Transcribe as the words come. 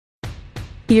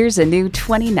Here's a new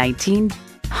 2019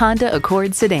 Honda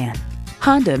Accord sedan.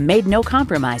 Honda made no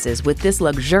compromises with this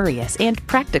luxurious and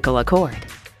practical Accord.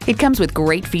 It comes with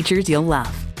great features you'll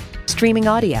love: streaming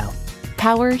audio,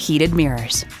 power heated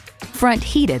mirrors, front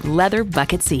heated leather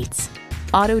bucket seats,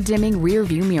 auto-dimming rear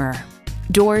view mirror,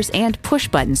 doors and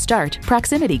push-button start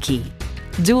proximity key,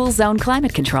 dual zone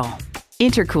climate control,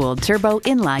 intercooled turbo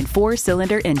inline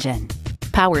 4-cylinder engine,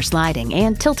 power sliding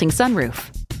and tilting sunroof,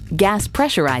 gas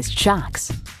pressurized shocks,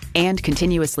 and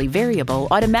continuously variable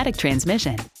automatic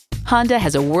transmission. Honda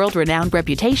has a world-renowned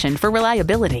reputation for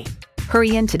reliability.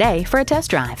 Hurry in today for a test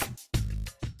drive.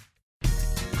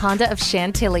 Honda of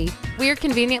Chantilly. We're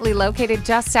conveniently located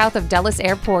just south of Dulles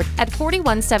Airport at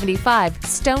 4175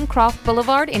 Stonecroft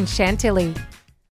Boulevard in Chantilly.